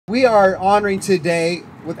We are honoring today,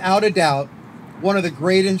 without a doubt, one of the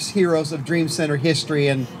greatest heroes of Dream Center history,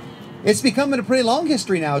 and it's becoming a pretty long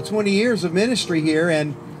history now, 20 years of ministry here.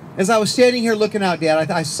 And as I was standing here looking out,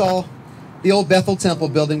 Dad, I saw the old Bethel Temple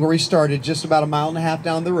building where we started, just about a mile and a half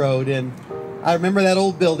down the road. And I remember that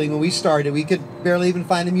old building when we started. We could barely even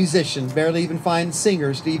find a musician, barely even find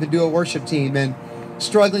singers to even do a worship team, and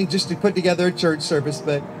struggling just to put together a church service.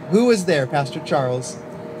 But who was there? Pastor Charles.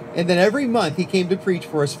 And then every month he came to preach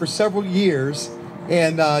for us for several years,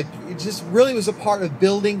 and it just really was a part of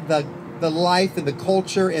building the life and the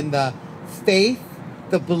culture and the faith,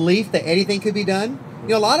 the belief that anything could be done. You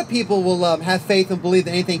know, a lot of people will have faith and believe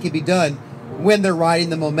that anything can be done when they're riding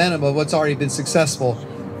the momentum of what's already been successful.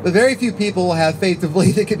 But very few people will have faith to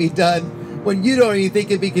believe it can be done when you don't even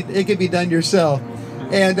think it can be done yourself.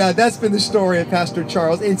 And that's been the story of Pastor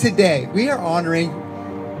Charles. And today we are honoring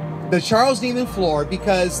the Charles Niemann Floor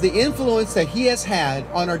because the influence that he has had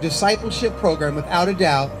on our discipleship program, without a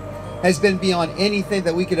doubt, has been beyond anything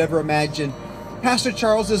that we could ever imagine. Pastor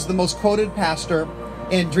Charles is the most quoted pastor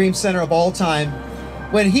in Dream Center of all time.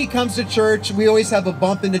 When he comes to church, we always have a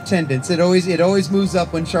bump in attendance. It always moves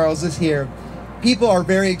up when Charles is here. People are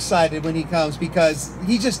very excited when he comes because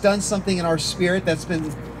he's just done something in our spirit that's been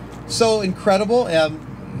so incredible.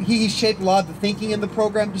 He shaped a lot of the thinking in the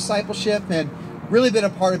program, discipleship, and really been a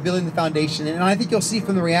part of building the foundation. And I think you'll see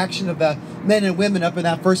from the reaction of the men and women up in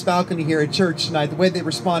that first balcony here at church tonight, the way they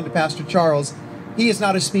respond to Pastor Charles. He is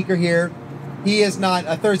not a speaker here. He is not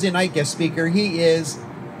a Thursday night guest speaker. He is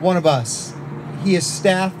one of us. He is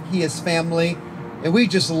staff, he is family, and we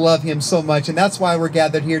just love him so much. And that's why we're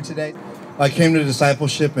gathered here today. I came to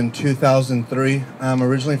discipleship in 2003. I'm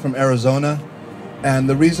originally from Arizona. And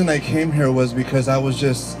the reason I came here was because I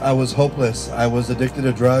was hopeless. I was addicted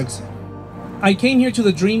to drugs. I came here to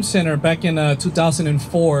the Dream Center back in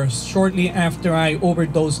 2004, shortly after I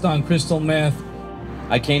overdosed on crystal meth.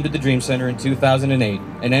 I came to the Dream Center in 2008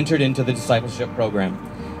 and entered into the discipleship program.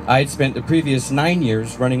 I had spent the previous 9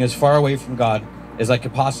 years running as far away from God as I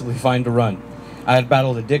could possibly find to run. I had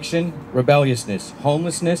battled addiction, rebelliousness,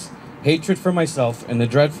 homelessness, hatred for myself, and the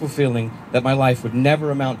dreadful feeling that my life would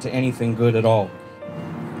never amount to anything good at all.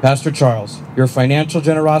 Pastor Charles, your financial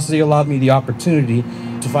generosity allowed me the opportunity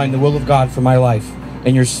to find the will of God for my life,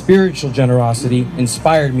 and your spiritual generosity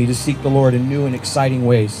inspired me to seek the Lord in new and exciting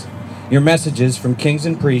ways. Your messages from kings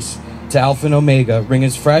and priests to Alpha and Omega ring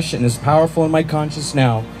as fresh and as powerful in my conscience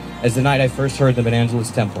now as the night I first heard them at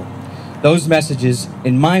Angelus Temple. Those messages,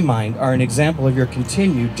 in my mind, are an example of your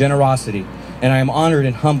continued generosity, and I am honored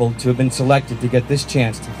and humbled to have been selected to get this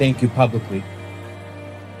chance to thank you publicly.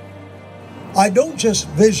 I don't just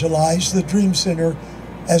visualize the Dream Center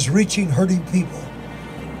as reaching hurting people.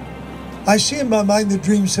 I see in my mind the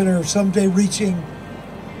Dream Center someday reaching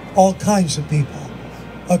all kinds of people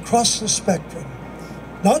across the spectrum,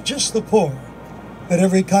 not just the poor, but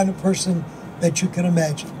every kind of person that you can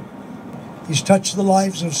imagine. He's touched the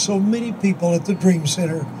lives of so many people at the Dream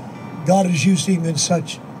Center. God has used him in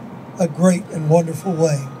such a great and wonderful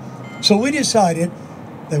way. So we decided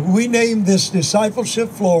that we named this discipleship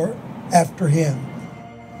floor after him.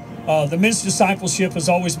 The men's discipleship has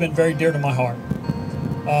always been very dear to my heart.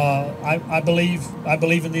 I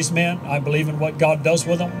believe in these men. I believe in what God does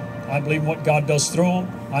with them. I believe in what God does through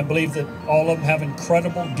them. I believe that all of them have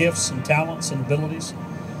incredible gifts and talents and abilities.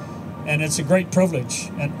 And it's a great privilege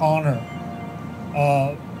and honor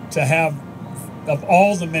to have, of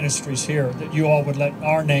all the ministries here, that you all would let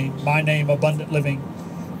our name, my name, Abundant Living,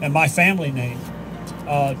 and my family name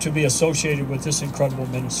to be associated with this incredible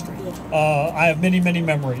ministry. I have many, many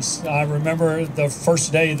memories. I remember the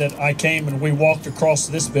first day that I came and we walked across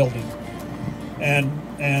this building, and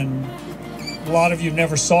a lot of you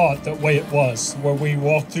never saw it the way it was, where we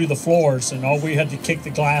walked through the floors and all we had to kick the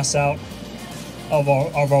glass out of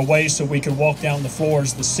our way so we could walk down the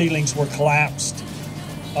floors. The ceilings were collapsed.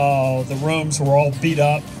 The rooms were all beat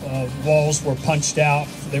up. Walls were punched out.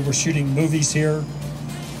 They were shooting movies here,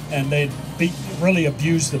 and they'd really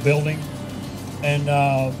abused the building.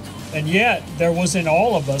 And yet there was in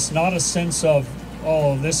all of us not a sense of,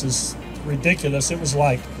 oh, this is ridiculous. It was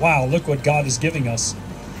like, wow, look what God is giving us.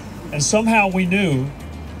 And somehow we knew,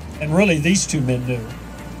 and really these two men knew,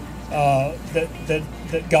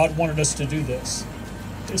 that God wanted us to do this.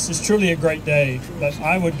 This is truly a great day, but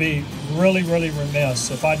I would be really, really remiss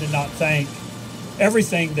if I did not thank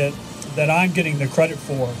everything that I'm getting the credit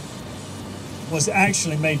for was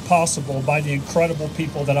actually made possible by the incredible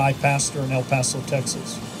people that I pastor in El Paso,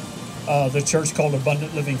 Texas. The church called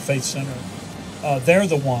Abundant Living Faith Center. They're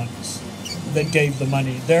the ones that gave the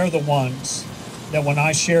money. They're the ones that when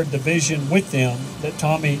I shared the vision with them that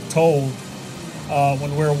Tommy told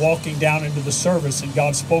when we were walking down into the service, and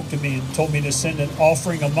God spoke to me and told me to send an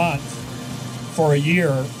offering a month for a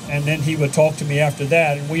year, and then he would talk to me after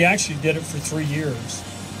that. And we actually did it for 3 years,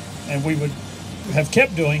 and we would have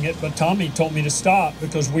kept doing it, but Tommy told me to stop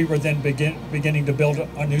because we were then beginning to build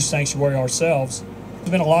a new sanctuary ourselves. There's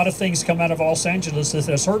been a lot of things come out of Los Angeles that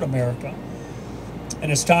has hurt America,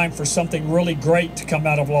 and it's time for something really great to come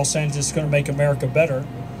out of Los Angeles that's going to make America better,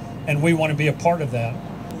 and we want to be a part of that.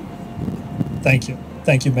 Thank you.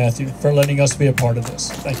 Thank you, Matthew, for letting us be a part of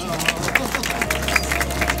this. Thank you.